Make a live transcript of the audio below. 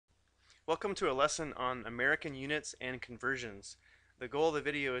Welcome to a lesson on American units and conversions. The goal of the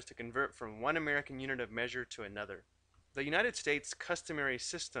video is to convert from one American unit of measure to another. The United States customary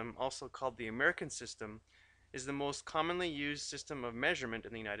system, also called the American system, is the most commonly used system of measurement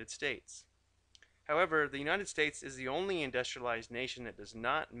in the United States. However, the United States is the only industrialized nation that does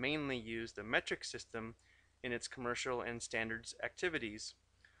not mainly use the metric system in its commercial and standards activities.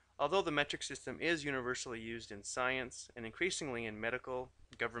 Although the metric system is universally used in science and increasingly in medical,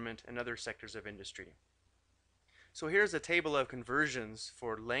 government, and other sectors of industry. So here's a table of conversions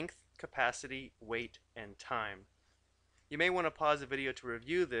for length, capacity, weight, and time. You may want to pause the video to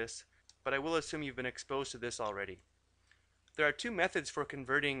review this, but I will assume you've been exposed to this already. There are two methods for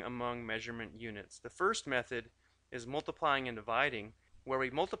converting among measurement units. The first method is multiplying and dividing, where we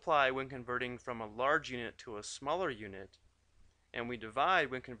multiply when converting from a large unit to a smaller unit, and we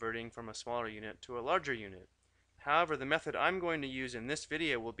divide when converting from a smaller unit to a larger unit. However, the method I'm going to use in this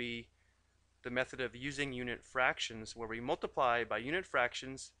video will be the method of using unit fractions, where we multiply by unit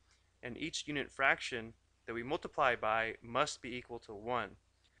fractions, and each unit fraction that we multiply by must be equal to 1.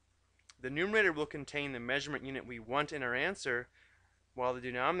 The numerator will contain the measurement unit we want in our answer, while the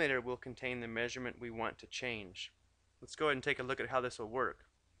denominator will contain the measurement we want to change. Let's go ahead and take a look at how this will work.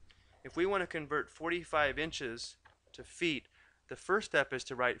 If we want to convert 45 inches to feet, the first step is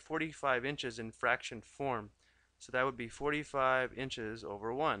to write 45 inches in fraction form. So that would be 45 inches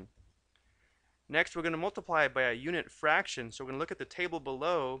over 1. Next, we're going to multiply it by a unit fraction. So we're going to look at the table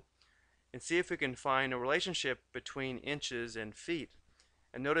below and see if we can find a relationship between inches and feet.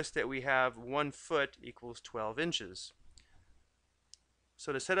 And notice that we have 1 foot equals 12 inches.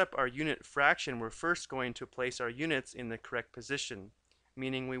 So to set up our unit fraction, we're first going to place our units in the correct position,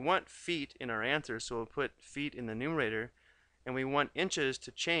 meaning we want feet in our answer, so we'll put feet in the numerator, and we want inches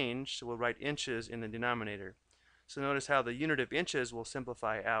to change, so we'll write inches in the denominator. So notice how the unit of inches will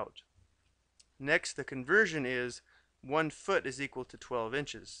simplify out. Next, the conversion is 1 foot is equal to 12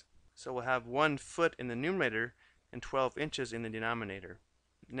 inches. So we'll have 1 foot in the numerator and 12 inches in the denominator.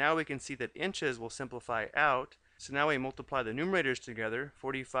 Now we can see that inches will simplify out. So now we multiply the numerators together.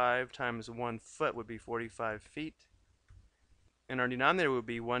 45 times 1 foot would be 45 feet. And our denominator would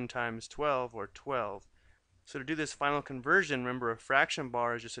be 1 times 12, or 12. So to do this final conversion, remember a fraction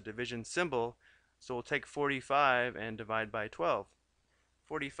bar is just a division symbol, so we'll take 45 and divide by 12.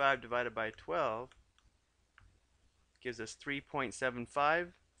 45 divided by 12 gives us 3.75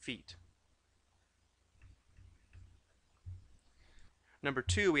 feet. Number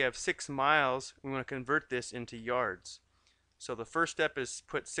 2, we have 6 miles. We want to convert this into yards. So the first step is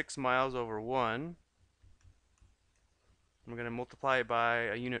put 6 miles over 1. We're going to multiply it by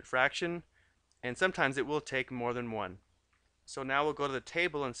a unit fraction, and sometimes it will take more than 1. So now we'll go to the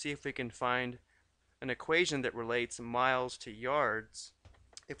table and see if we can find an equation that relates miles to yards.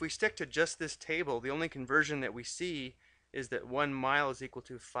 If we stick to just this table, the only conversion that we see is that 1 mile is equal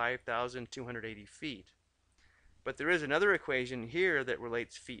to 5,280 feet. But there is another equation here that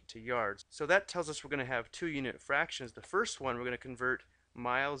relates feet to yards. So that tells us we're going to have two unit fractions. The first one, we're going to convert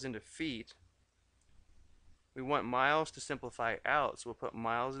miles into feet. We want miles to simplify out, so we'll put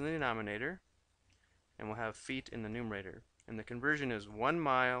miles in the denominator, and we'll have feet in the numerator. And the conversion is 1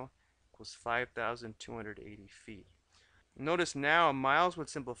 mile equals 5,280 feet. Notice now miles would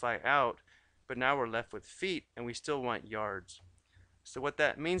simplify out, but now we're left with feet, and we still want yards. So what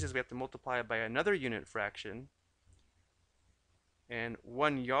that means is we have to multiply it by another unit fraction, and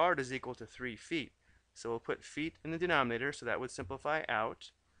 1 yard is equal to 3 feet. So we'll put feet in the denominator, so that would simplify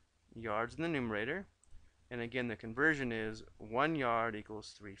out, yards in the numerator, and again the conversion is 1 yard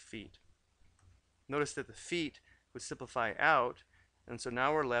equals 3 feet. Notice that the feet would simplify out, and so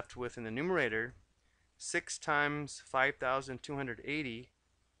now we're left with, in the numerator, 6 times 5,280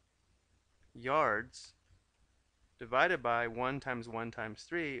 yards divided by 1 times 1 times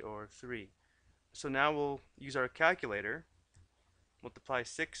 3, or 3. So now we'll use our calculator, multiply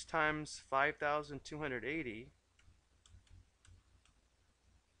 6 times 5,280,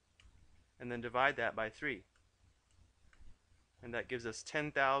 and then divide that by 3. And that gives us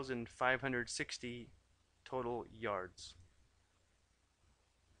 10,560 total yards.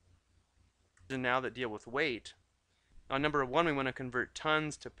 And now that deal with weight. On number 1, we want to convert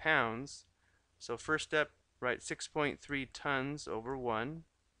tons to pounds. So first step, write 6.3 tons over 1.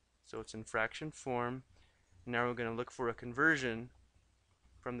 So it's in fraction form. Now we're going to look for a conversion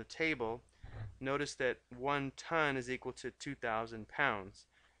from the table. Notice that 1 ton is equal to 2,000 pounds.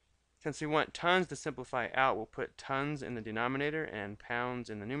 Since we want tons to simplify out, we'll put tons in the denominator and pounds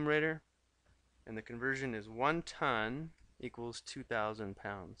in the numerator. And the conversion is 1 ton equals 2,000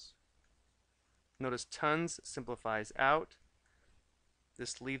 pounds. Notice tons simplifies out.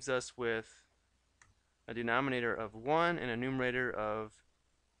 This leaves us with a denominator of 1 and a numerator of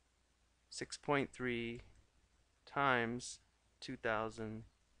 6.3 times 2,000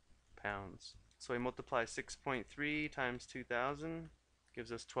 pounds. So we multiply 6.3 times 2,000,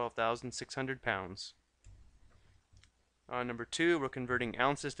 gives us 12,600 pounds. On number 2, we're converting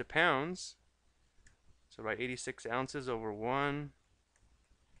ounces to pounds. So write 86 ounces over 1.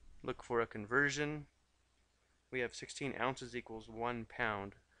 Look for a conversion. We have 16 ounces equals 1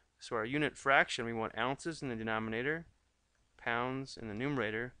 pound. So our unit fraction, we want ounces in the denominator, pounds in the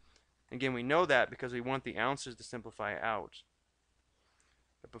numerator. Again, we know that because we want the ounces to simplify out.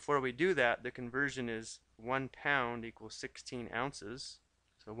 But before we do that, the conversion is 1 pound equals 16 ounces.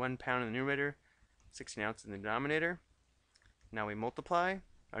 So 1 pound in the numerator, 16 ounces in the denominator. Now we multiply.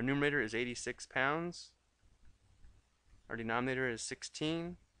 Our numerator is 86 pounds. Our denominator is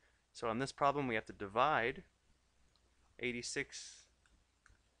 16. So on this problem, we have to divide. 86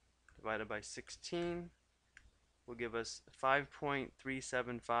 divided by 16 will give us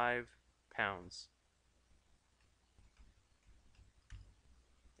 5.375 pounds.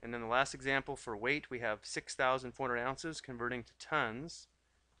 And then the last example for weight, we have 6,400 ounces converting to tons.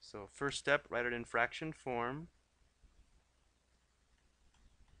 So first step, write it in fraction form.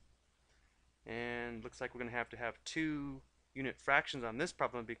 And looks like we're going to have 2 unit fractions on this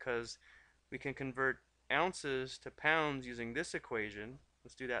problem because we can convert ounces to pounds using this equation.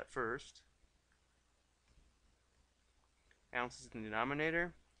 Let's do that first. Ounces in the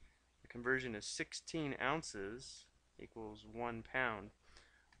denominator. The conversion is 16 ounces equals 1 pound.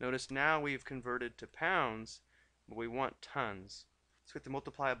 Notice now we've converted to pounds, but we want tons. So we have to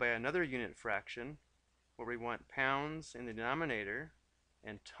multiply by another unit fraction where we want pounds in the denominator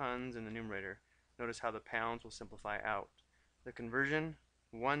and tons in the numerator. Notice how the pounds will simplify out. The conversion,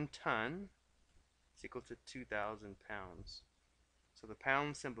 1 ton is equal to 2,000 pounds. So the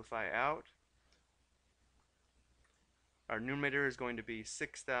pounds simplify out. Our numerator is going to be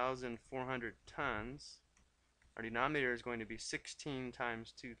 6,400 tons. Our denominator is going to be 16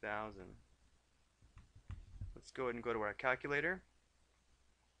 times 2,000. Let's go ahead and go to our calculator.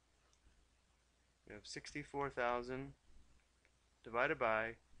 We have 64,000 divided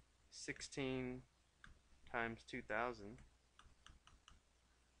by 16 times 2,000.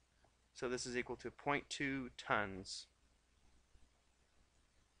 So this is equal to 0.2 tons.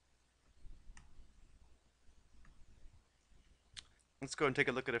 Let's go and take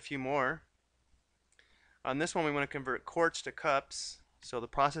a look at a few more. On this one, we want to convert quarts to cups. So the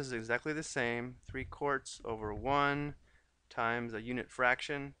process is exactly the same. 3 quarts over 1 times a unit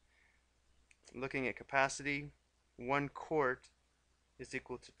fraction. Looking at capacity, 1 quart is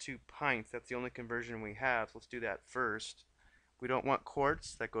equal to 2 pints. That's the only conversion we have. So let's do that first. We don't want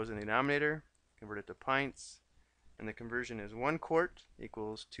quarts. That goes in the denominator. Convert it to pints. And the conversion is 1 quart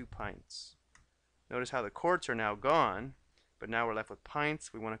equals 2 pints. Notice how the quarts are now gone, but now we're left with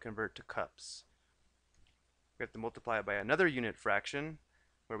pints. We want to convert to cups. We have to multiply it by another unit fraction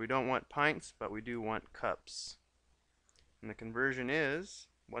where we don't want pints, but we do want cups. And the conversion is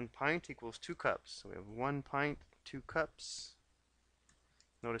 1 pint equals 2 cups. So we have 1 pint, 2 cups.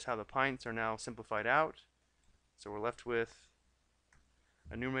 Notice how the pints are now simplified out. So we're left with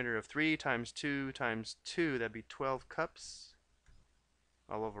a numerator of 3 times 2 times 2. That'd be 12 cups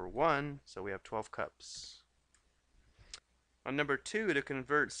all over 1. So we have 12 cups. On number 2, to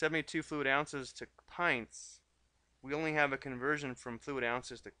convert 72 fluid ounces to pints, we only have a conversion from fluid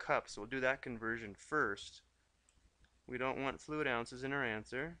ounces to cups, so we'll do that conversion first. We don't want fluid ounces in our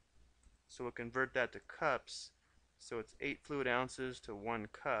answer, so we'll convert that to cups. So it's 8 fluid ounces to 1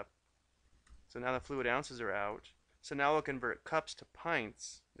 cup. So now the fluid ounces are out. So now we'll convert cups to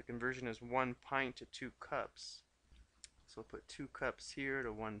pints. The conversion is 1 pint to 2 cups. So we'll put 2 cups here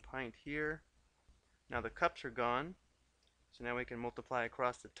to 1 pint here. Now the cups are gone. So now we can multiply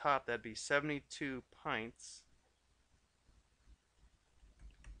across the top. That'd be 72 pints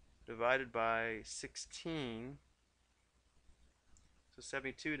divided by 16. So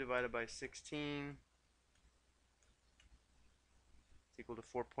 72 divided by 16 is equal to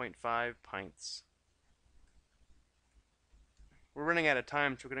 4.5 pints. We're running out of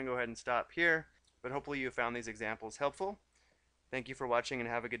time, so we're going to go ahead and stop here. But hopefully you found these examples helpful. Thank you for watching and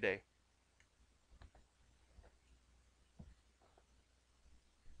have a good day.